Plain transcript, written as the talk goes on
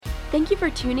Thank you for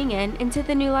tuning in into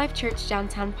the New Life Church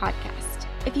Downtown podcast.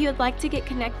 If you would like to get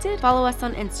connected, follow us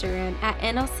on Instagram at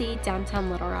NLC Downtown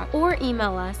Little Rock or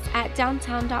email us at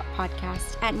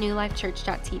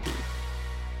downtown.podcast@newlifechurch.tv.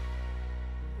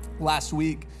 Last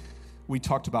week, we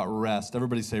talked about rest.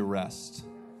 Everybody say rest.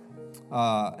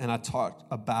 And I talked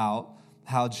about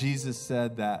how Jesus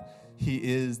said that he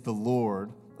is the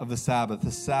Lord of the Sabbath.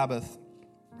 The Sabbath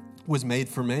was made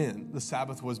for man. The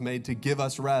Sabbath was made to give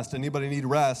us rest. Anybody need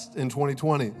rest in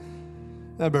 2020?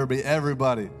 That better be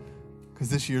everybody,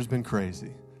 because this year's been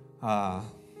crazy. But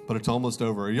it's almost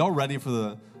over. Are y'all ready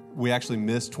for we actually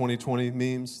missed 2020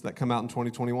 memes that come out in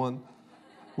 2021?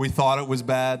 We thought it was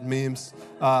bad memes.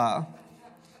 If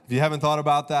you haven't thought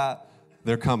about that,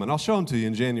 they're coming. I'll show them to you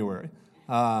in January.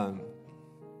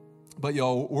 But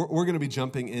y'all, we're going to be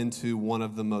jumping into one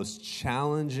of the most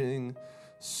challenging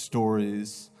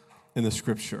stories in the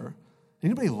Scripture.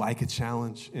 Anybody like a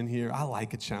challenge in here? I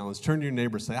like a challenge. Turn to your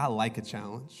neighbor and say, I like a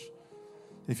challenge.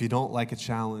 If you don't like a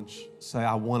challenge, say,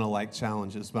 I want to like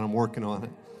challenges, but I'm working on it.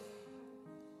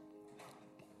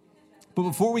 But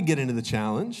before we get into the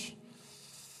challenge,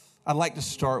 I'd like to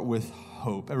start with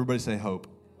hope. Everybody say hope.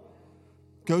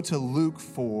 Go to Luke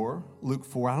 4. Luke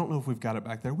 4. I don't know if we've got it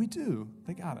back there. We do.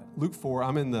 They got it. Luke 4.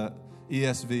 I'm in the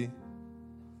ESV.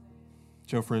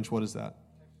 Joe French, what is that?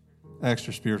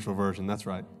 Extra spiritual version. That's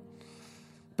right.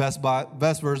 Best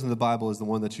version of the Bible is the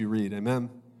one that you read. Amen.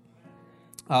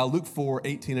 Luke 4,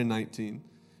 18 and 19.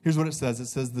 Here's what it says. It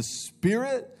says, the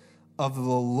Spirit of the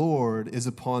Lord is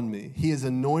upon me. He has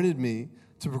anointed me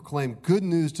to proclaim good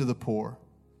news to the poor.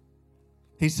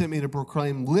 He sent me to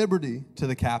proclaim liberty to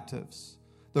the captives,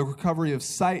 the recovery of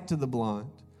sight to the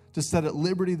blind, to set at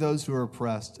liberty those who are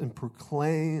oppressed, and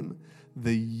proclaim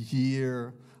the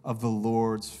year of the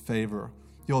Lord's favor.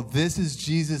 Yo, this is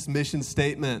Jesus' mission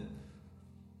statement.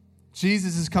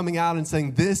 Jesus is coming out and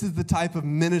saying, this is the type of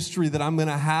ministry that I'm going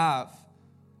to have.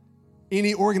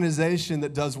 Any organization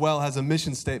that does well has a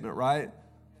mission statement, right?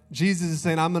 Jesus is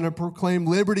saying, I'm going to proclaim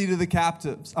liberty to the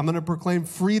captives. I'm going to proclaim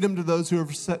freedom to those who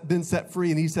have been set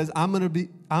free. And he says, I'm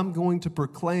going to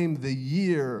proclaim the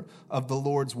year of the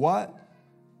Lord's what?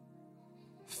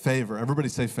 Favor. Everybody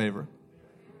say favor.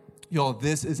 Y'all,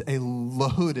 this is a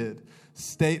loaded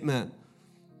statement.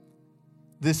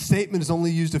 This statement is only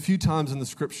used a few times in the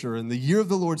Scripture. And the year of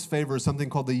the Lord's favor is something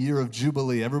called the year of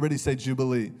Jubilee. Everybody say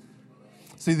Jubilee.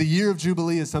 See, the year of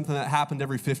Jubilee is something that happened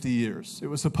every 50 years. It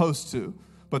was supposed to.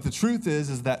 But the truth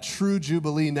is that true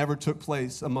Jubilee never took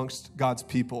place amongst God's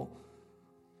people.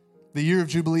 The year of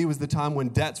Jubilee was the time when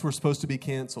debts were supposed to be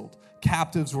canceled,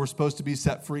 captives were supposed to be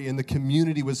set free, and the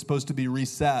community was supposed to be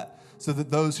reset so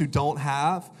that those who don't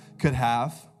have could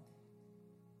have.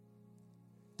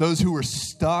 Those who were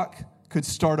stuck could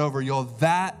start over. Y'all,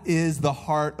 that is the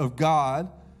heart of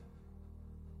God.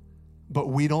 But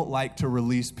we don't like to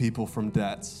release people from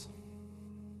debts.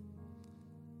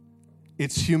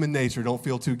 It's human nature. Don't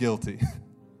feel too guilty.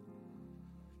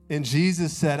 And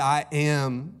Jesus said, I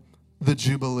am the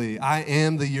Jubilee. I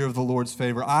am the year of the Lord's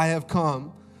favor. I have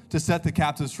come to set the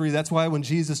captives free. That's why when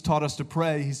Jesus taught us to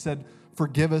pray, he said,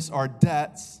 forgive us our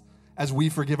debts as we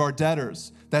forgive our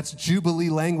debtors. That's Jubilee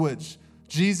language.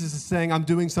 Jesus is saying, I'm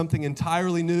doing something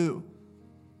entirely new.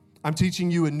 I'm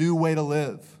teaching you a new way to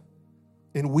live.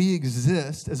 And we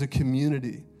exist as a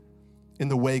community in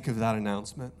the wake of that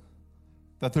announcement,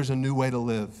 that there's a new way to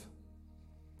live.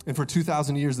 And for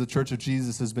 2,000 years, the Church of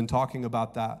Jesus has been talking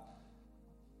about that.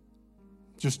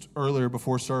 Just earlier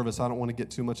before service, I don't want to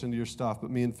get too much into your stuff, but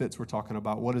me and Fitz were talking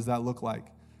about what does that look like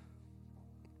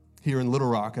here in Little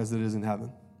Rock as it is in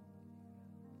heaven.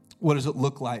 What does it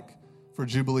look like for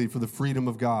Jubilee, for the freedom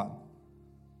of God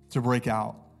to break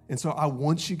out? And so I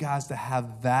want you guys to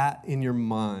have that in your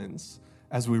minds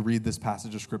as we read this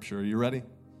passage of Scripture. Are you ready?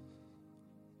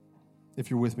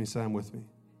 If you're with me, say I'm with me.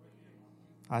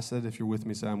 I said if you're with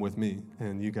me, say I'm with me.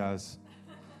 And you guys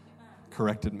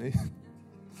corrected me.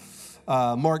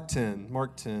 Mark 10.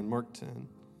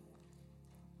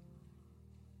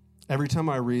 Every time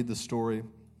I read the story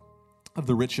of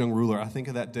the rich young ruler, I think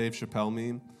of that Dave Chappelle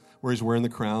meme where he's wearing the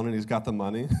crown and he's got the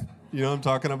money. You know what I'm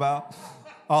talking about?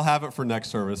 I'll have it for next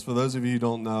service. For those of you who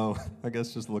don't know, I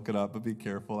guess just look it up, but be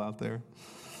careful out there.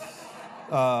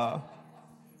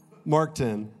 Mark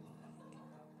 10,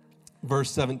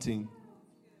 verse 17.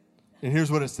 And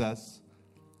here's what it says.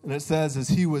 And it says, as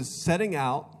he was setting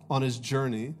out on his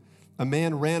journey, a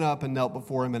man ran up and knelt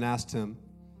before him and asked him,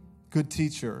 good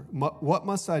teacher, what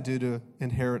must I do to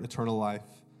inherit eternal life?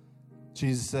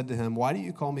 Jesus said to him, why do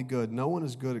you call me good? No one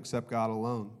is good except God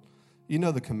alone. You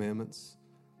know the commandments.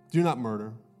 Do not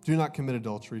murder. Do not commit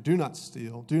adultery. Do not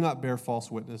steal. Do not bear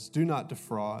false witness. Do not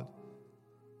defraud.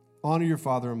 honor your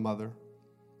father and mother.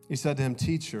 He said to him,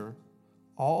 Teacher,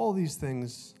 all these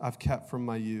things I've kept from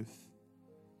my youth.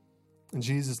 And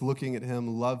Jesus, looking at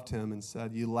him, loved him and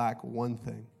said, You lack one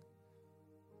thing.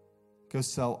 Go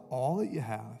sell all that you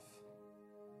have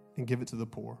and give it to the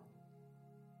poor,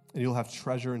 and you'll have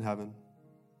treasure in heaven.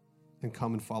 And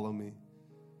come and follow me.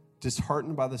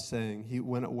 Disheartened by the saying, he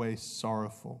went away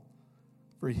sorrowful,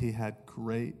 for he had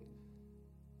great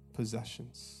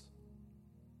possessions.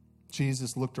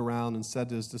 Jesus looked around and said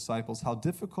to his disciples, How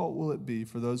difficult will it be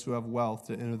for those who have wealth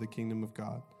to enter the kingdom of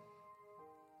God?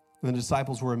 And the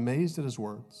disciples were amazed at his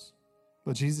words.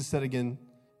 But Jesus said again,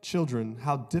 Children,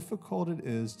 how difficult it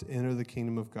is to enter the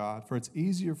kingdom of God, for it's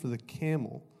easier for the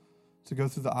camel to go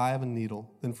through the eye of a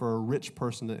needle than for a rich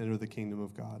person to enter the kingdom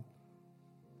of God.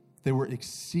 They were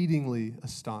exceedingly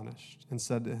astonished and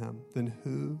said to him, Then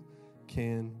who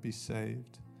can be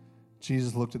saved?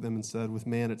 Jesus looked at them and said, With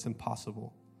man it's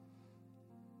impossible,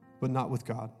 but not with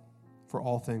God, for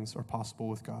all things are possible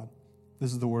with God.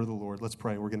 This is the word of the Lord. Let's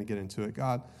pray. We're going to get into it.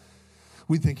 God,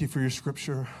 we thank you for your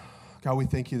scripture. God, we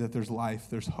thank you that there's life,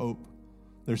 there's hope,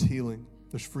 there's healing,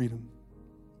 there's freedom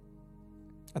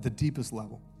at the deepest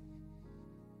level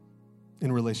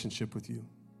in relationship with you.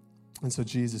 And so,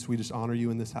 Jesus, we just honor you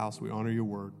in this house. We honor your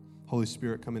word. Holy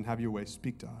Spirit, come and have your way.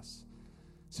 Speak to us.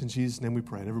 It's in Jesus' name we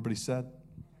pray. And everybody said,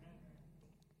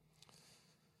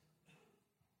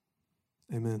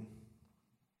 Amen.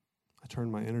 I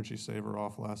turned my energy saver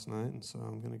off last night, and so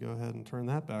I'm going to go ahead and turn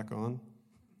that back on.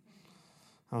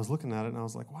 I was looking at it, and I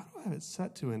was like, why do I have it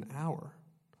set to an hour?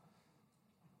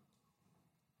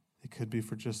 It could be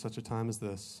for just such a time as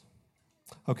this.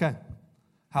 Okay.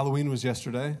 Halloween was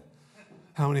yesterday.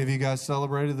 How many of you guys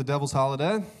celebrated the devil's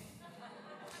holiday?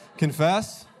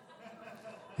 Confess.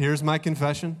 Here's my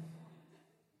confession.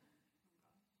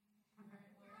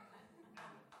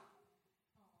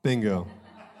 Bingo.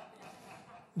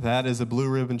 That is a blue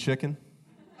ribbon chicken.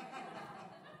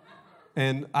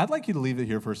 And I'd like you to leave it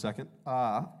here for a second.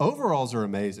 Overalls are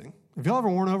amazing. Have y'all ever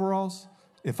worn overalls?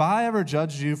 If I ever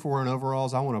judged you for wearing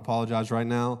overalls, I want to apologize right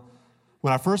now.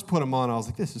 When I first put them on, I was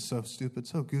like, this is so stupid,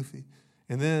 so goofy.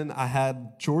 And then I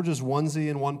had George's onesie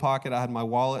in one pocket. I had my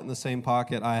wallet in the same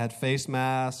pocket. I had face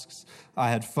masks. I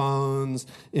had phones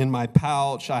in my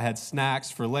pouch. I had snacks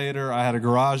for later. I had a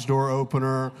garage door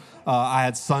opener. I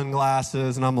had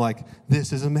sunglasses. And I'm like,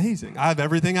 this is amazing. I have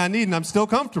everything I need, and I'm still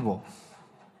comfortable.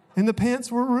 And the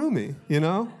pants were roomy, you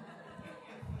know?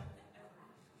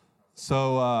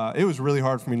 So it was really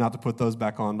hard for me not to put those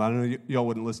back on. But I know y'all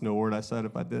wouldn't listen to a word I said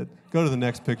if I did. Go to the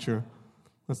next picture.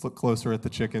 Let's look closer at the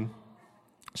chicken.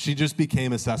 She just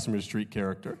became a Sesame Street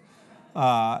character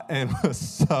and was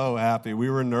so happy. We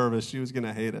were nervous. She was going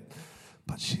to hate it,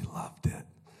 but she loved it.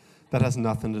 That has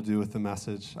nothing to do with the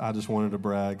message. I just wanted to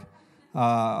brag.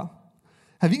 Have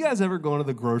you guys ever gone to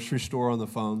the grocery store on the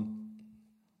phone?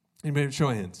 Anybody, show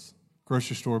of hands.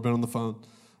 Grocery store, been on the phone.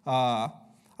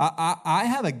 I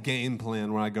have a game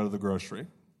plan when I go to the grocery.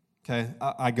 Okay,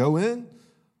 I go in.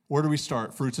 Where do we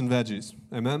start? Fruits and veggies.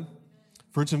 Amen?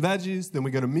 Fruits and veggies. Then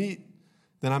we go to meat.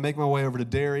 Then I make my way over to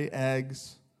dairy,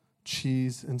 eggs,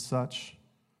 cheese, and such,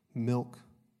 milk.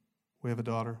 We have a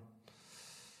daughter.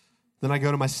 Then I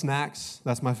go to my snacks.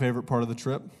 That's my favorite part of the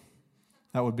trip.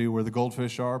 That would be where the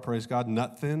goldfish are, praise God.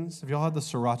 Nut Thins. Have y'all had the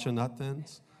Sriracha Nut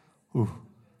Thins? Ooh.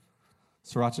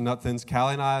 Sriracha Nut Thins.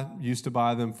 Callie and I used to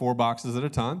buy them 4 boxes at a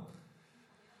time.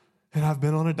 And I've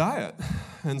been on a diet.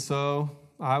 And so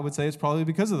I would say it's probably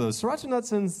because of those. Sriracha Nut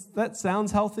Thins, that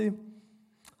sounds healthy.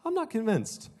 I'm not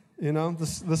convinced. You know,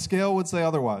 the scale would say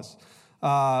otherwise.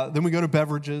 Then we go to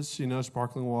beverages, you know,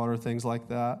 sparkling water, things like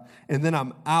that. And then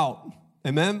I'm out.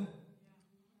 Amen?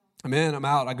 Amen, I'm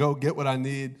out. I go get what I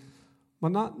need. But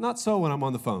not so when I'm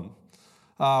on the phone.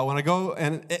 When I go,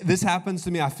 and this happens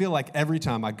to me, I feel like every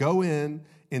time I go in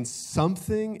and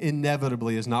something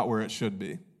inevitably is not where it should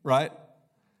be, right?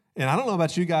 And I don't know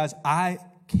about you guys, I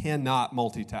cannot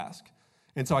multitask.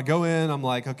 And so I go in, I'm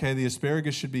like, okay, the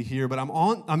asparagus should be here, but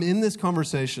I'm in this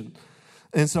conversation.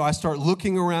 And so I start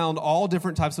looking around all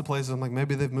different types of places. I'm like,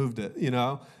 maybe they've moved it, you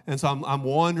know? And so I'm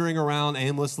wandering around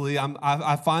aimlessly.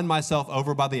 I find myself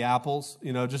over by the apples,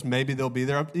 you know, just maybe they'll be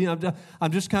there. You know,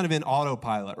 I'm just kind of in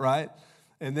autopilot, right?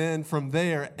 And then from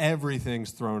there,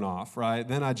 everything's thrown off, right?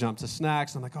 Then I jump to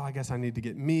snacks. I'm like, oh, I guess I need to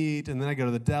get meat. And then I go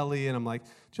to the deli, and I'm like,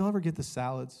 did y'all ever get the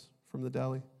salads from the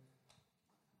deli?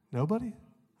 Nobody?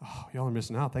 Oh, y'all are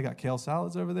missing out. They got kale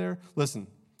salads over there. Listen,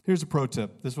 here's a pro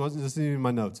tip. This isn't even in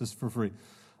my notes. This is for free.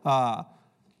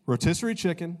 Rotisserie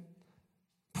chicken,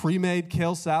 pre-made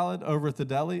kale salad over at the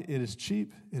deli. It is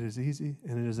cheap, it is easy,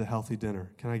 and it is a healthy dinner.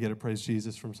 Can I get a praise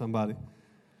Jesus from somebody?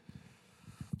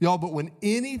 Y'all, but when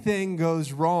anything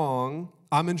goes wrong,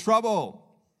 I'm in trouble.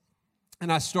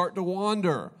 And I start to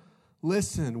wander.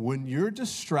 Listen, when you're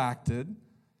distracted,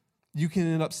 you can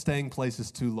end up staying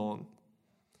places too long.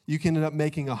 You can end up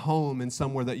making a home in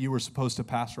somewhere that you were supposed to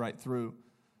pass right through.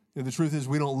 You know, the truth is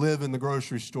we don't live in the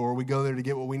grocery store. We go there to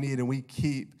get what we need, and we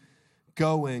keep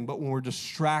going. But when we're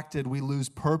distracted, we lose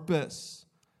purpose.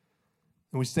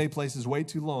 And we stay places way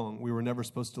too long. We were never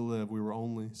supposed to live. We were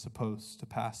only supposed to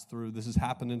pass through. This has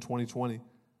happened in 2020.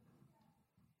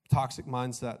 Toxic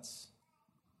mindsets,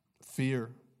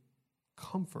 fear,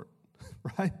 comfort,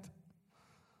 right?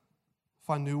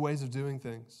 Find new ways of doing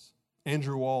things.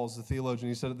 Andrew Walls, the theologian,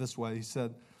 he said it this way. He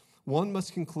said, one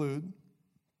must conclude,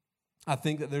 I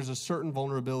think that there's a certain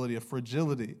vulnerability, a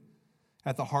fragility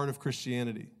at the heart of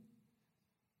Christianity.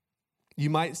 You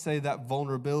might say that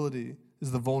vulnerability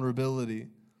is the vulnerability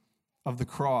of the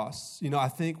cross. You know, I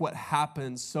think what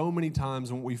happens so many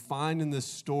times and what we find in this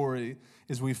story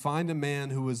is we find a man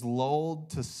who is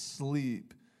lulled to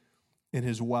sleep in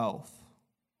his wealth.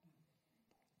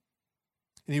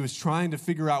 And he was trying to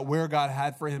figure out where God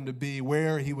had for him to be,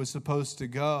 where he was supposed to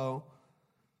go.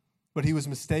 But he was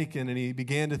mistaken, and he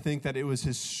began to think that it was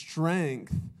his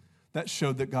strength that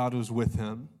showed that God was with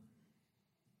him,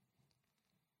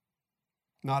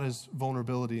 not his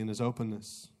vulnerability and his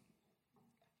openness.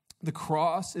 The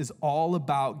cross is all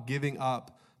about giving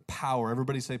up power.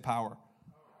 Everybody say power.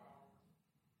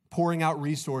 Pouring out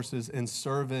resources and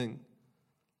serving.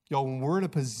 Y'all, when we're in a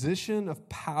position of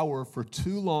power for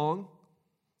too long,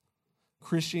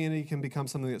 Christianity can become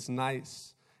something that's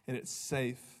nice and it's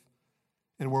safe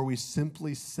and where we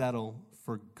simply settle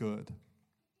for good.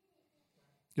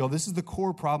 Y'all, this is the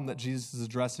core problem that Jesus is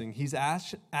addressing. He's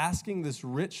asking this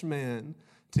rich man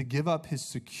to give up his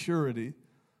security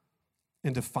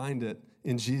and to find it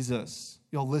in Jesus.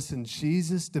 Y'all, listen,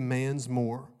 Jesus demands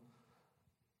more,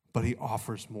 but he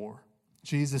offers more.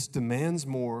 Jesus demands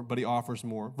more, but he offers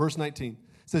more. Verse 19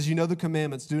 says, you know the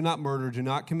commandments, do not murder, do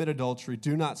not commit adultery,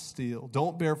 do not steal,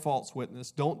 don't bear false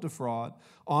witness, don't defraud,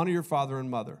 honor your father and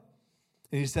mother.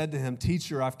 And he said to him,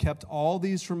 teacher, I've kept all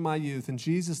these from my youth. And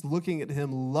Jesus, looking at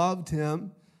him, loved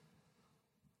him.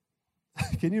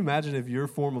 Can you imagine if your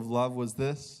form of love was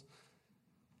this?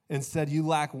 And said, you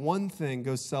lack one thing,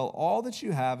 go sell all that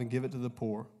you have and give it to the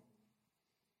poor.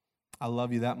 I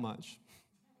love you that much.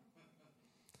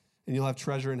 And you'll have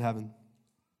treasure in heaven.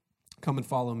 Come and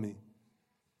follow me.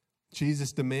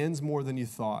 Jesus demands more than you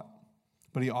thought,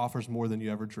 but he offers more than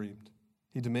you ever dreamed.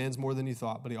 He demands more than you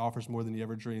thought, but he offers more than you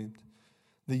ever dreamed.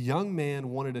 The young man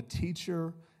wanted a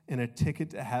teacher and a ticket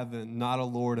to heaven, not a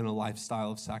Lord and a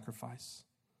lifestyle of sacrifice.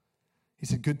 He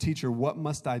said, good teacher, what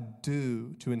must I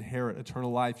do to inherit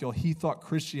eternal life? Y'all, he thought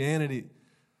Christianity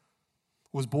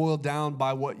was boiled down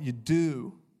by what you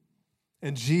do.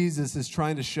 And Jesus is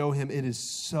trying to show him it is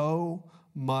so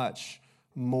much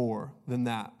more than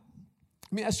that.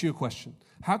 Let me ask you a question.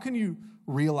 How can you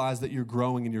realize that you're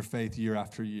growing in your faith year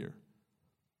after year?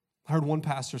 I heard one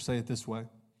pastor say it this way.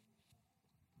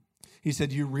 He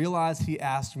said, you realize he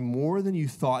asked more than you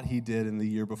thought he did in the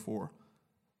year before.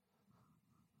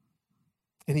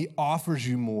 And he offers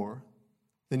you more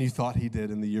than you thought he did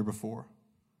in the year before.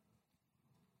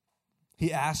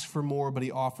 He asks for more, but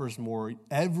he offers more.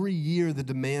 Every year, the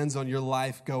demands on your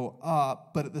life go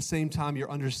up, but at the same time, your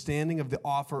understanding of the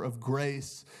offer of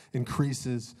grace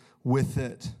increases with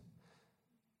it.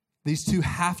 These two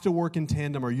have to work in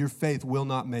tandem, or your faith will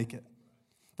not make it.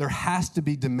 There has to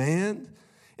be demand,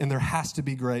 and there has to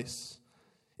be grace.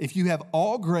 If you have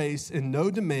all grace and no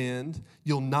demand,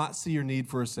 you'll not see your need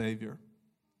for a Savior.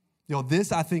 You know,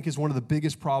 this, I think, is one of the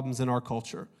biggest problems in our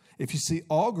culture. If you see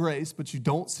all grace, but you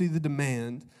don't see the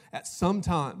demand, at some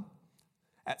time,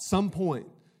 at some point,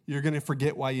 you're going to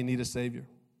forget why you need a Savior.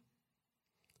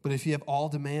 But if you have all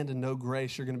demand and no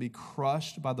grace, you're going to be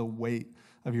crushed by the weight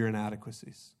of your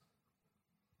inadequacies.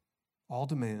 All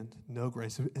demand, no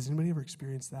grace. Has anybody ever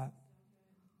experienced that?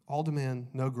 All demand,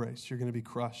 no grace. You're going to be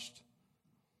crushed.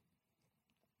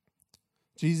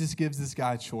 Jesus gives this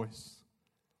guy a choice.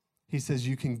 He says,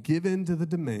 you can give in to the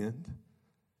demand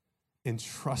and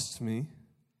trust me,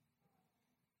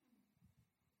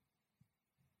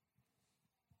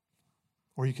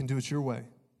 or you can do it your way.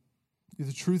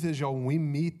 The truth is, y'all, when we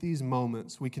meet these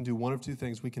moments, we can do one of two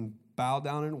things. We can bow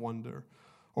down in wonder,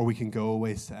 or we can go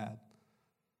away sad.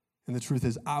 And the truth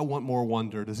is, I want more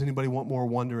wonder. Does anybody want more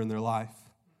wonder in their life?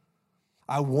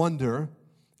 I wonder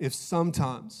if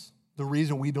sometimes the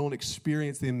reason we don't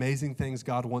experience the amazing things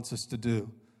God wants us to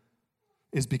do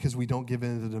is because we don't give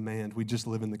in to the demand. We just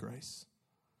live in the grace.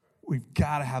 We've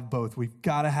got to have both. We've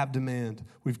got to have demand.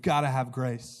 We've got to have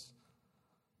grace.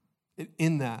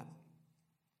 In that,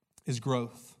 is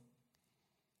growth.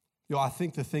 I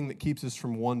think the thing that keeps us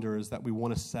from wonder is that we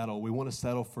want to settle. We want to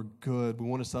settle for good. We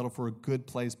want to settle for a good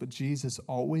place, but Jesus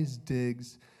always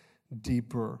digs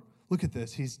deeper. Look at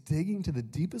this. He's digging to the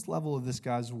deepest level of this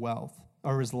guy's wealth,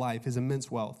 or his life, his immense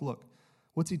wealth. Look,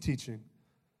 what's he teaching?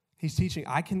 He's teaching,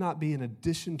 I cannot be an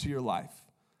addition to your life.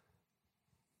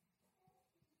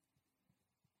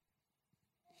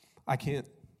 I can't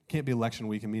be election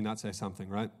week and me not say something,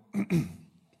 right?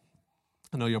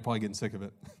 I know you're probably getting sick of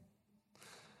it.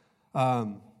 I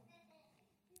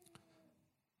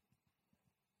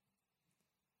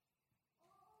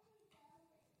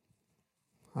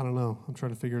don't know. I'm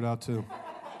trying to figure it out too.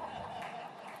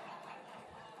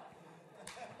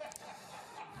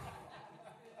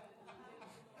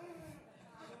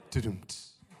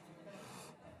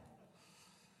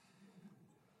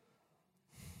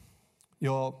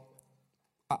 Y'all,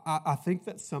 I think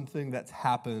that's something that's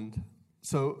happened.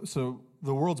 So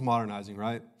the world's modernizing,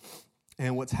 right?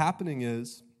 And what's happening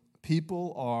is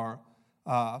people are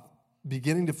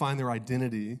beginning to find their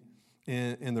identity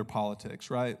in their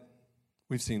politics, right?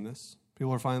 We've seen this.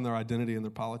 People are finding their identity in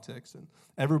their politics, and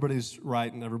everybody's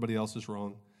right and everybody else is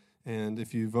wrong. And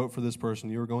if you vote for this person,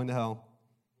 you're going to hell.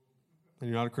 And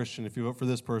you're not a Christian. If you vote for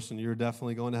this person, you're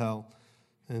definitely going to hell.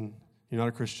 And you're not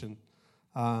a Christian.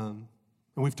 And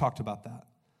we've talked about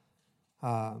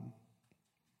that.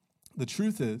 The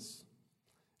truth is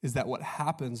that what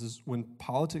happens is when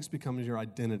politics becomes your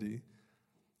identity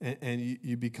and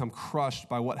you become crushed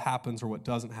by what happens or what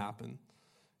doesn't happen,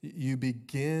 you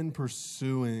begin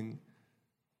pursuing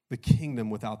the kingdom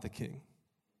without the king.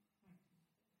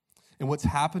 And what's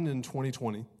happened in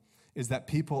 2020 is that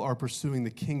people are pursuing the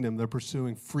kingdom. They're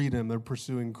pursuing freedom. They're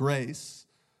pursuing grace.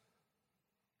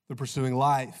 They're pursuing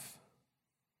life,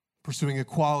 pursuing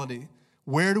equality.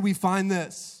 Where do we find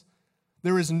this?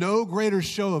 There is no greater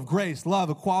show of grace, love,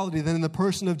 equality than in the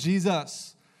person of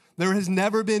Jesus. There has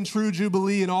never been true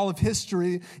jubilee in all of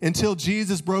history until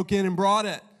Jesus broke in and brought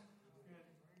it.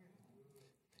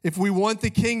 If we want the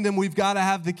kingdom, we've got to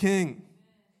have the king.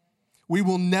 We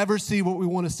will never see what we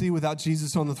want to see without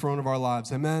Jesus on the throne of our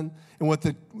lives. Amen? And what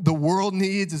the world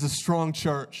needs is a strong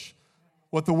church.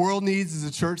 What the world needs is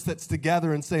a church that's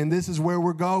together and saying, this is where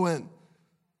we're going.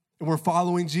 And we're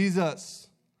following Jesus.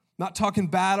 Not talking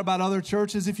bad about other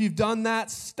churches. If you've done that,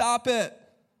 stop it.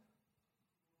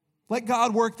 Let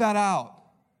God work that out.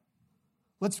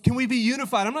 Can we be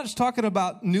unified? I'm not just talking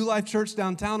about New Life Church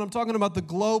downtown. I'm talking about the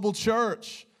global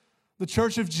church, the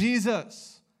church of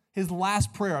Jesus. His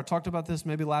last prayer, I talked about this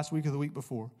maybe last week or the week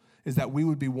before, is that we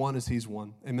would be one as he's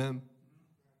one. Amen?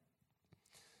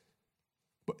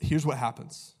 But here's what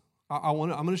happens. I'm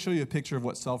going to show you a picture of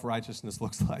what self-righteousness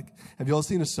looks like. Have you all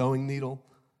seen a sewing needle?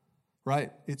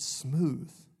 Right? It's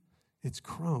smooth. It's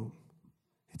chrome.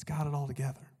 It's got it all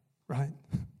together, right?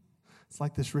 It's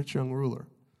like this rich young ruler.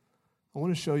 I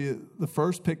want to show you, the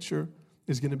first picture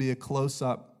is going to be a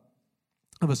close-up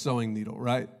of a sewing needle,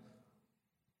 right?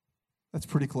 That's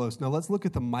pretty close. Now let's look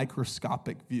at the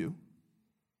microscopic view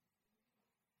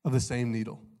of the same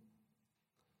needle.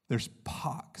 There's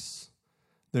pocks.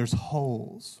 There's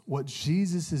holes. What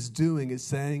Jesus is doing is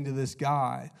saying to this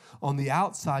guy, on the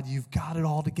outside, you've got it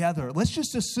all together. Let's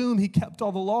just assume he kept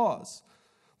all the laws.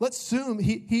 Let's assume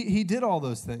he did all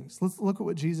those things. Let's look at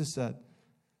what Jesus said.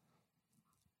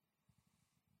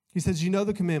 He says, you know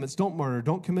the commandments. Don't murder.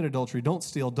 Don't commit adultery. Don't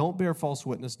steal. Don't bear false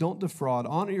witness. Don't defraud.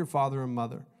 Honor your father and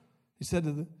mother. He said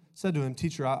to him,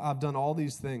 teacher, I've done all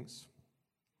these things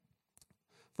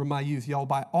from my youth. Y'all,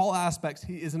 by all aspects,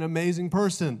 he is an amazing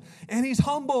person. And he's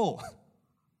humble.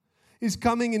 He's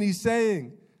coming and he's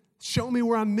saying, show me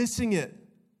where I'm missing it.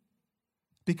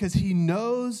 Because he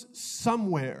knows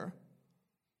somewhere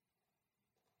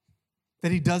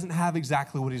that he doesn't have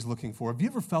exactly what he's looking for. Have you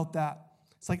ever felt that?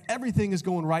 It's like everything is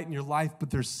going right in your life,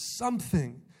 but there's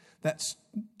something that's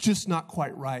just not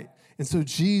quite right. And so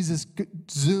Jesus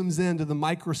zooms into the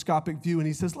microscopic view and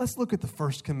he says, let's look at the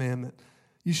first commandment.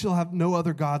 You shall have no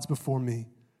other gods before me.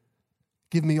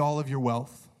 Give me all of your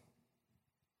wealth.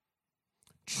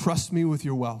 Trust me with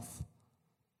your wealth.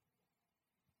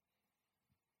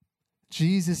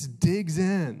 Jesus digs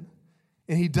in,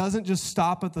 and he doesn't just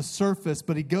stop at the surface,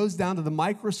 but he goes down to the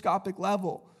microscopic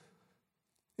level.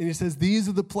 And he says, these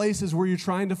are the places where you're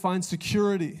trying to find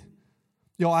security.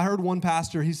 I heard one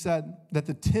pastor, he said that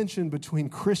the tension between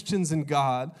Christians and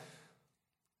God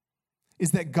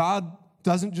is that God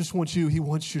doesn't just want you, he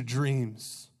wants your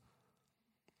dreams.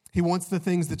 He wants the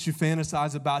things that you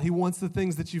fantasize about. He wants the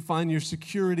things that you find your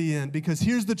security in. Because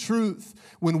here's the truth.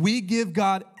 When we give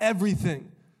God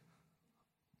everything,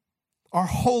 our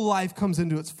whole life comes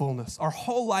into its fullness. Our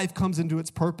whole life comes into its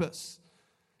purpose.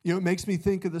 You know, it makes me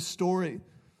think of the story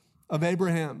of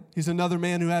Abraham. He's another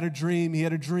man who had a dream. He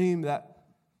had a dream that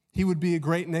he would be a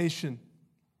great nation.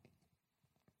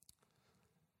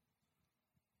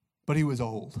 But he was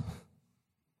old.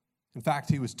 In fact,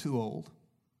 he was too old.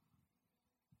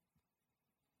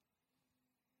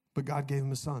 But God gave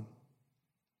him a son.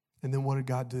 And then what did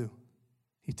God do?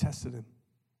 He tested him.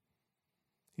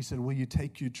 He said, will you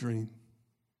take your dream?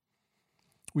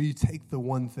 Will you take the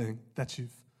one thing that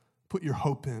you've put your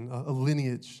hope in, a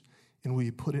lineage, and will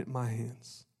you put it in my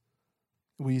hands?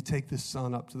 Will you take this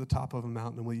son up to the top of a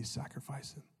mountain and will you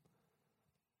sacrifice him?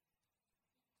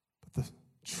 But the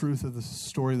truth of the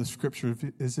story of the scripture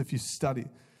is, if you study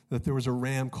that there was a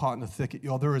ram caught in a thicket.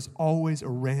 Y'all, there is always a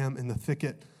ram in the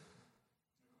thicket.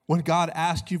 When God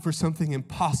asks you for something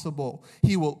impossible,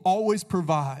 he will always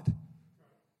provide.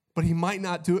 But he might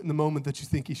not do it in the moment that you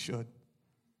think he should.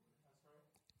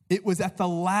 It was at the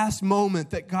last moment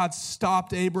that God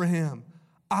stopped Abraham.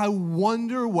 I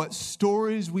wonder what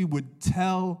stories we would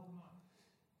tell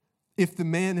if the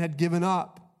man had given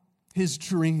up his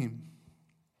dream.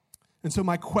 And so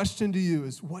my question to you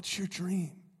is, what's your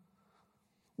dream?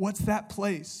 What's that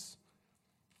place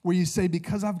where you say,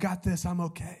 because I've got this, I'm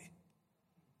okay?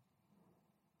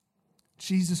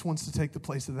 Jesus wants to take the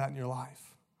place of that in your life.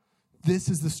 This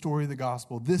is the story of the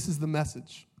gospel. This is the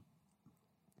message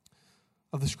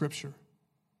of the scripture.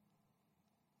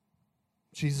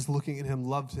 Jesus, looking at him,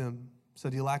 loved him,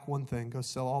 said, you lack one thing. Go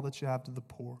sell all that you have to the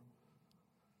poor,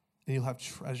 and you'll have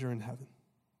treasure in heaven.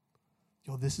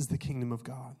 Yo, this is the kingdom of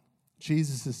God.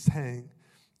 Jesus is saying,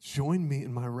 join me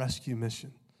in my rescue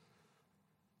mission.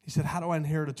 He said, how do I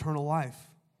inherit eternal life?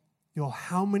 Yo,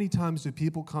 how many times do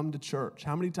people come to church?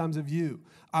 How many times have you?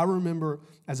 I remember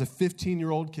as a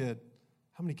 15-year-old kid.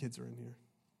 How many kids are in here?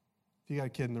 If you got a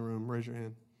kid in the room, raise your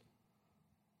hand.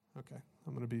 Okay,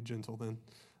 I'm going to be gentle then.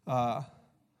 I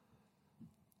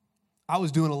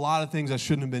was doing a lot of things I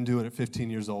shouldn't have been doing at 15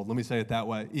 years old. Let me say it that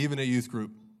way, even a youth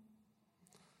group.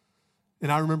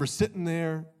 And I remember sitting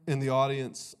there in the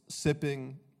audience,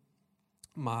 sipping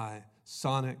my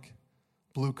Sonic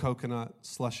blue coconut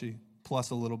slushy,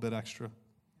 plus a little bit extra,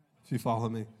 if you follow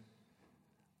me,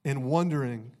 and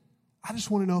wondering, I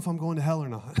just want to know if I'm going to hell or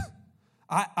not.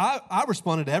 I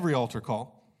responded to every altar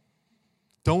call.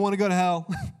 Don't want to go to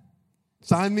hell.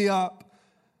 Sign me up.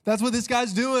 That's what this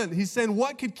guy's doing. He's saying,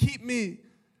 what could keep me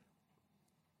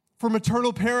from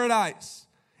eternal paradise?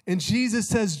 And Jesus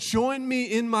says, join me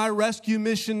in my rescue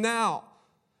mission now.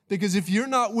 Because if you're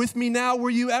not with me now, were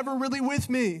you ever really with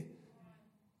me?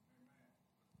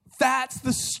 That's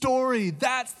the story.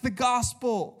 That's the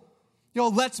gospel. Yo,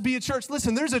 let's be a church.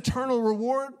 Listen, there's eternal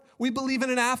reward. We believe in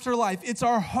an afterlife. It's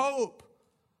our hope.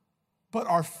 But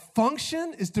our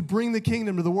function is to bring the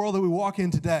kingdom to the world that we walk in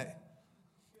today.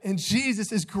 And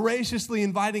Jesus is graciously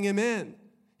inviting him in.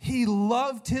 He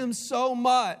loved him so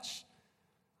much.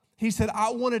 He said,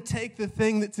 I want to take the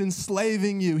thing that's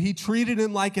enslaving you. He treated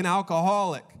him like an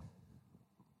alcoholic.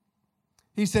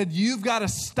 He said, you've got to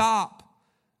stop.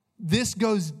 This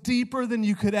goes deeper than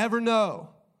you could ever know.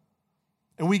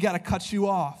 And we got to cut you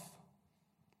off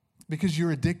because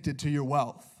you're addicted to your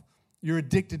wealth. You're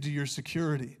addicted to your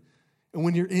security. And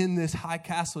when you're in this high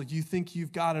castle, you think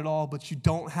you've got it all, but you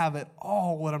don't have it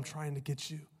all what I'm trying to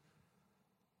get you.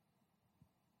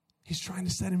 He's trying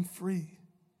to set him free,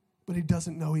 but he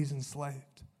doesn't know he's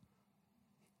enslaved.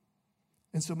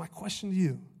 And so my question to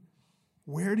you,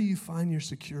 where do you find your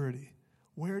security?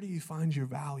 Where do you find your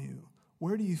value?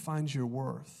 Where do you find your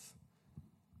worth?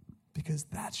 Because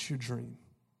that's your dream.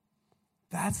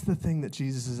 That's the thing that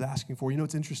Jesus is asking for. You know,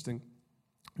 it's interesting.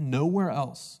 Nowhere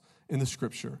else in the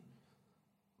scripture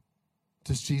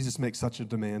does Jesus make such a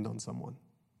demand on someone.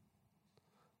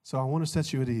 So I want to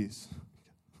set you at ease.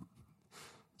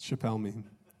 Chappelle meme.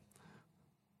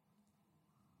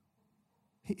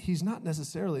 He's not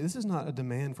necessarily, this is not a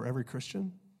demand for every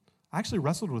Christian. I actually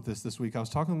wrestled with this week. I was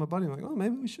talking to my buddy. I'm like, oh,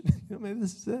 maybe we should, maybe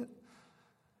this is it.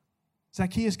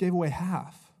 Zacchaeus gave away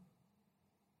half.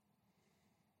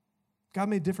 God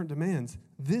made different demands.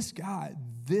 This guy,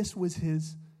 this was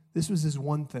his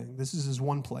one thing. This is his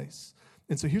one place.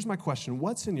 And so here's my question.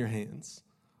 What's in your hands?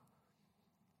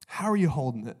 How are you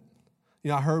holding it? You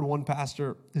know, I heard one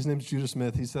pastor, his name's Judah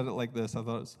Smith, he said it like this. I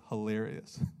thought it was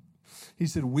hilarious. He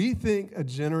said, we think a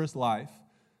generous life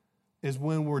is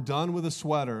when we're done with a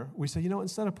sweater, we say, you know,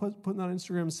 instead of putting it on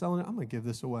Instagram and selling it, I'm going to give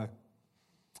this away.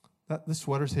 This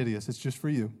sweater's hideous. It's just for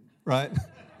you, right?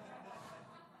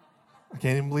 I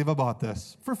can't even believe I bought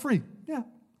this. For free. Yeah.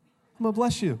 I'm going to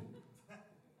bless you.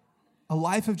 A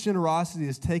life of generosity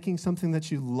is taking something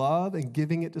that you love and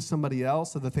giving it to somebody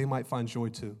else so that they might find joy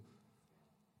too.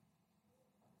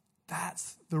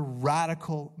 That's the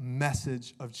radical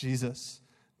message of Jesus.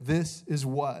 This is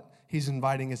what he's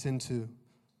inviting us into.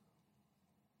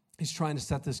 He's trying to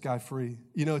set this guy free.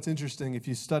 You know, it's interesting. If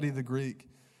you study the Greek,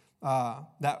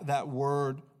 that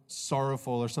word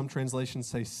sorrowful, or some translations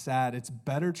say sad, it's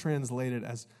better translated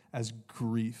as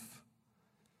grief.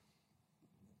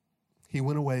 He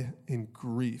went away in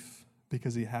grief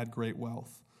because he had great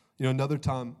wealth. You know, another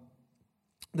time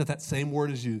that same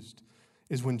word is used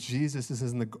is when Jesus is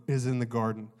in the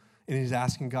garden and he's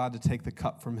asking God to take the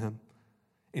cup from him.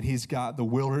 And he's got the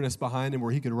wilderness behind him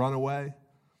where he could run away.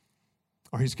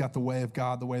 Or he's got the way of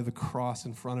God, the way of the cross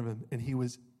in front of him. And he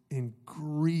was in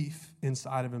grief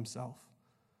inside of himself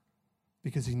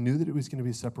because he knew that he was going to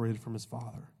be separated from his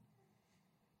Father.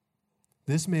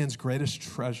 This man's greatest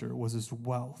treasure was his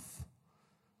wealth.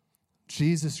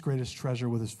 Jesus' greatest treasure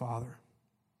was his Father.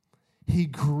 He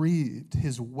grieved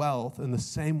his wealth in the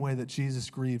same way that Jesus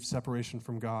grieved separation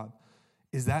from God.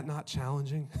 Is that not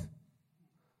challenging?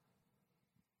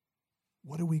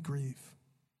 What do we grieve?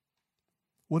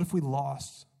 What if we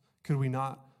lost? Could we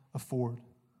not afford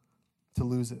to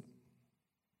lose it?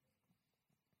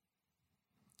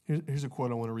 Here's a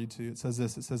quote I want to read to you. It says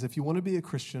this. It says, if you want to be a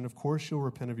Christian, of course you'll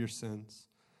repent of your sins.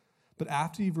 But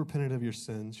after you've repented of your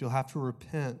sins, you'll have to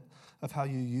repent of how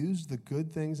you used the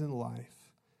good things in life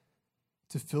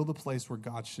to fill the place where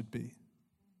God should be.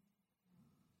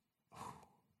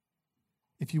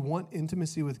 If you want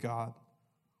intimacy with God,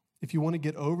 if you want to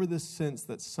get over this sense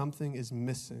that something is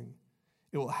missing,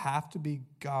 it will have to be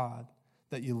God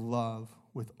that you love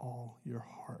with all your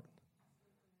heart.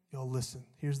 Y'all listen,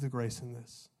 here's the grace in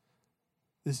this.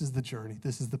 This is the journey.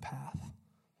 This is the path.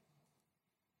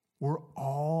 We're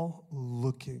all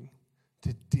looking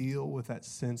to deal with that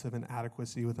sense of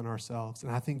inadequacy within ourselves.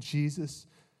 And I think Jesus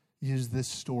used this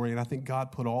story, and I think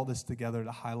God put all this together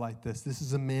to highlight this. This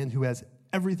is a man who has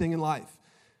everything in life.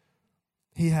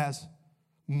 He has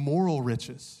moral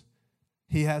riches.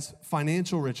 He has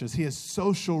financial riches. He has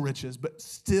social riches. But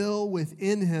still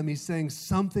within him, he's saying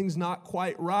something's not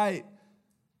quite right.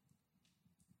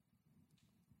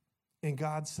 And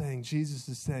God's saying, Jesus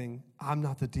is saying, I'm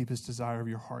not the deepest desire of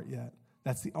your heart yet.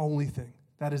 That's the only thing.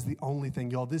 That is the only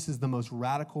thing. Y'all, this is the most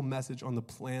radical message on the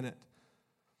planet.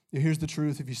 Here's the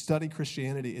truth. If you study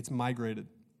Christianity, it's migrated.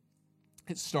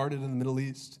 It started in the Middle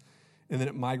East, and then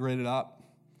it migrated up,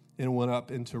 and it went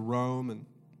up into Rome, and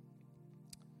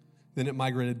then it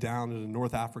migrated down into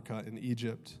North Africa and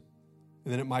Egypt,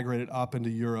 and then it migrated up into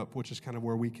Europe, which is kind of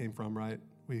where we came from, right?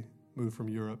 We moved from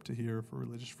Europe to here for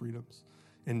religious freedoms.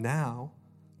 And now,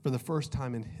 for the first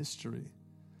time in history,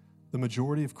 the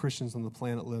majority of Christians on the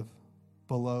planet live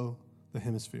below the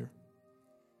hemisphere.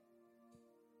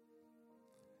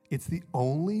 It's the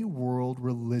only world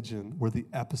religion where the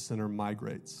epicenter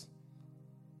migrates.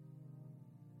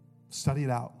 Study it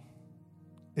out.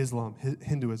 Islam,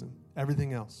 Hinduism,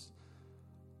 everything else.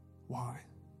 Why?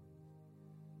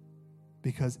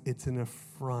 Because it's an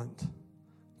affront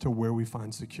to where we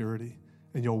find security.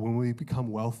 And when we become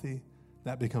wealthy,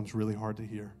 that becomes really hard to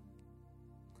hear.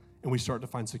 And we start to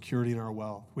find security in our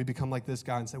wealth. We become like this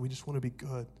guy and say, we just want to be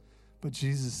good. But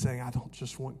Jesus is saying, I don't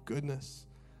just want goodness.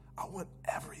 I want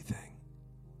everything.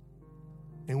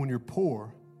 And when you're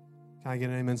poor, can I get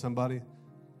an amen, somebody?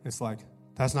 It's like,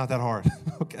 that's not that hard,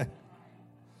 okay?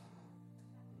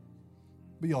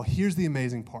 But y'all, here's the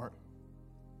amazing part.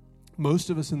 Most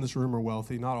of us in this room are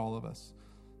wealthy, not all of us.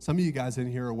 Some of you guys in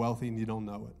here are wealthy and you don't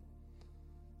know it.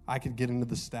 I could get into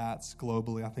the stats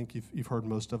globally. I think you've heard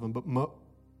most of them, but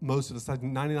most of us,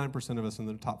 99% of us in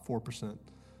the top 4%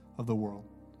 of the world.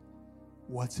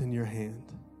 What's in your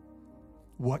hand?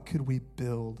 What could we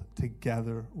build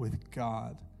together with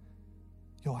God?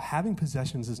 Having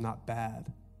possessions is not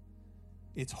bad.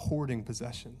 It's hoarding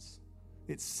possessions.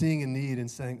 It's seeing a need and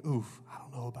saying, oof, I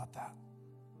don't know about that.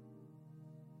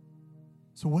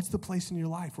 So what's the place in your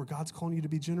life where God's calling you to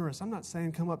be generous? I'm not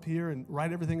saying come up here and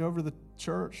write everything over the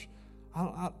church.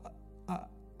 I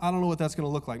don't know what that's going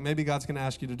to look like. Maybe God's going to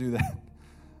ask you to do that,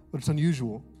 but it's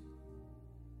unusual.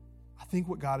 I think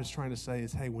what God is trying to say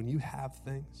is, hey, when you have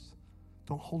things,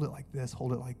 don't hold it like this,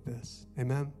 hold it like this.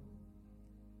 Amen?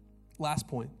 Last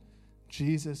point,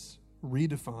 Jesus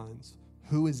redefines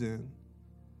who is in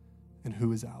and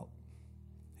who is out.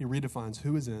 He redefines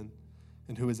who is in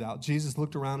and who is out. Jesus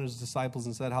looked around at his disciples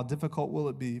and said, how difficult will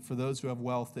it be for those who have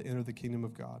wealth to enter the kingdom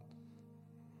of God?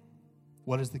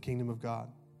 What is the kingdom of God?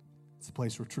 It's a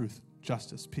place where truth,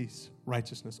 justice, peace,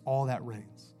 righteousness, all that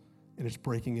reigns. And it's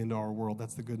breaking into our world.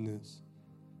 That's the good news.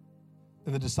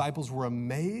 And the disciples were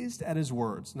amazed at his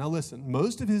words. Now listen,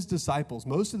 most of his disciples,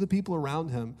 most of the people around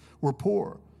him were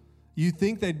poor. You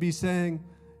think they'd be saying,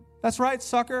 That's right,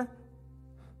 sucker.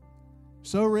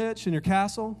 So rich in your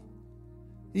castle.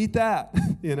 Eat that,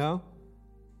 you know.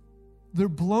 They're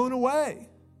blown away.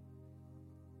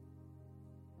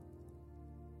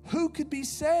 Who could be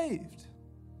saved?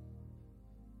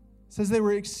 It says they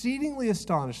were exceedingly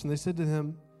astonished, and they said to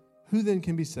him, who then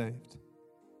can be saved?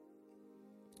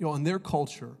 You know, in their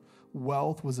culture,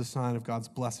 wealth was a sign of God's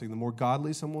blessing. The more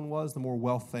godly someone was, the more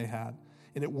wealth they had.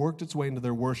 And it worked its way into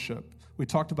their worship. We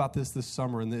talked about this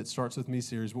summer in the It Starts With Me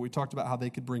series, but we talked about how they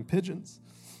could bring pigeons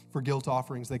for guilt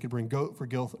offerings, they could bring goat for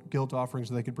guilt offerings,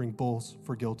 or they could bring bulls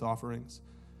for guilt offerings.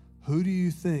 Who do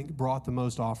you think brought the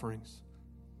most offerings?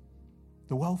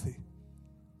 The wealthy.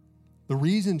 The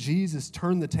reason Jesus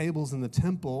turned the tables in the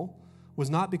temple was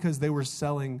not because they were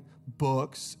selling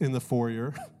books in the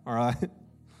foyer, all right,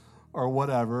 or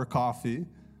whatever, coffee.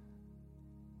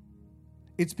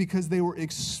 It's because they were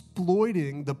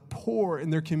exploiting the poor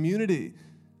in their community.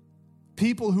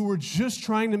 People who were just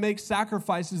trying to make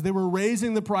sacrifices, they were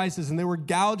raising the prices and they were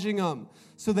gouging them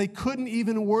so they couldn't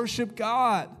even worship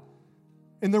God.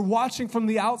 And they're watching from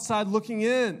the outside looking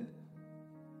in.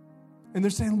 And they're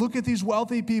saying, look at these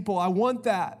wealthy people. I want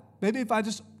that. Maybe if I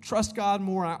just trust God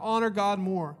more, I honor God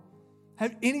more.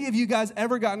 Have any of you guys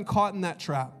ever gotten caught in that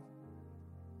trap?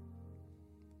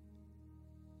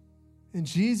 And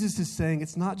Jesus is saying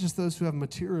it's not just those who have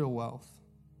material wealth.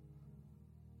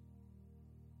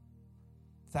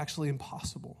 It's actually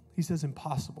impossible. He says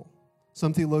impossible.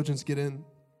 Some theologians get in.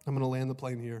 I'm going to land the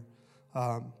plane here.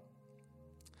 And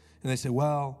they say,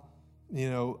 well, you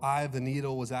know, Eye of the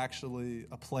Needle was actually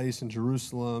a place in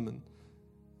Jerusalem, and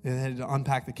they had to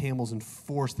unpack the camels and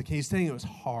force the case, saying it was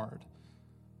hard.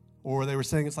 Or they were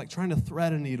saying it's like trying to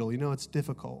thread a needle. You know, it's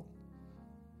difficult.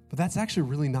 But that's actually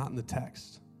really not in the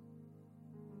text.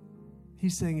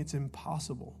 He's saying it's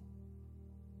impossible.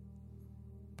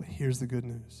 But here's the good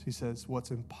news. He says,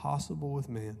 what's impossible with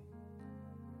man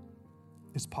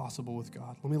is possible with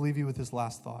God. Let me leave you with this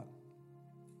last thought.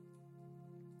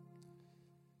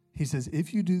 He says,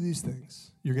 if you do these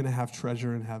things, you're going to have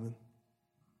treasure in heaven.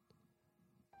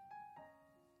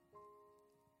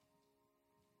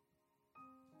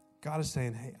 God is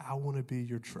saying, hey, I want to be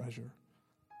your treasure.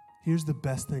 Here's the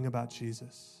best thing about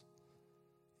Jesus.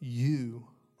 You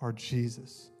are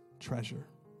Jesus' treasure.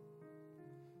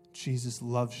 Jesus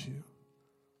loves you.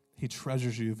 He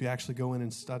treasures you. If you actually go in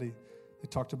and study, they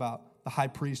talked about the high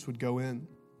priest would go in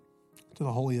to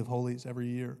the Holy of Holies every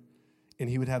year, and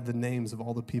he would have the names of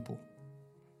all the people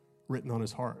written on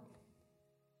his heart.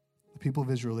 The people of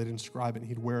Israel, they'd inscribe it, and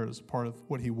he'd wear it as part of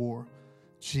what he wore.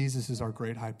 Jesus is our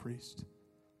great high priest.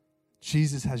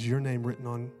 Jesus has your name written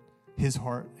on his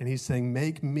heart, and he's saying,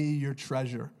 make me your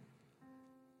treasure,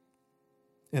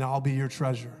 and I'll be your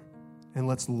treasure. And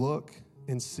let's look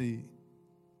and see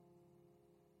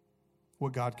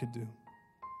what God could do.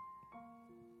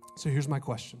 So here's my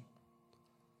question.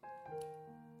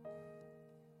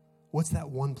 What's that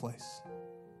one place?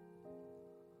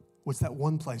 What's that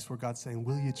one place where God's saying,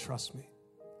 will you trust me?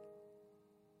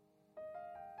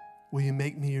 Will you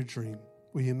make me your dream?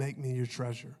 Will you make me your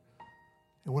treasure?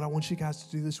 And what I want you guys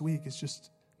to do this week is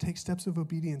just take steps of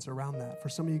obedience around that. For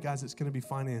some of you guys, it's going to be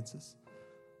finances.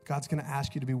 God's going to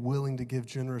ask you to be willing to give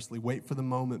generously. Wait for the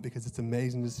moment, because it's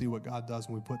amazing to see what God does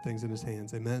when we put things in his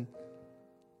hands. Amen?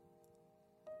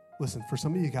 Listen, for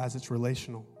some of you guys, it's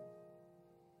relational.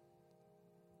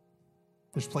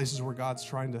 There's places where God's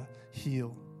trying to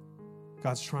heal.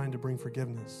 God's trying to bring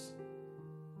forgiveness.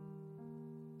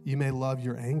 You may love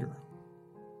your anger.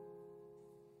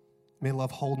 You may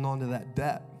love holding on to that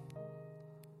debt.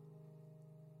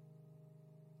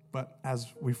 But as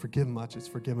we forgive much, it's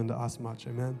forgiven to us much.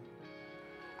 Amen.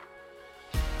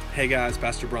 Hey guys,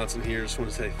 Pastor Bronson here. Just want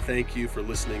to say thank you for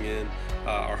listening in.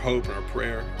 Our hope and our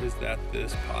prayer is that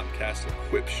this podcast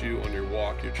equips you on your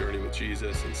walk, your journey with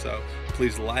Jesus. And so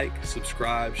please like,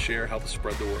 subscribe, share, help us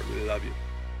spread the word. We love you.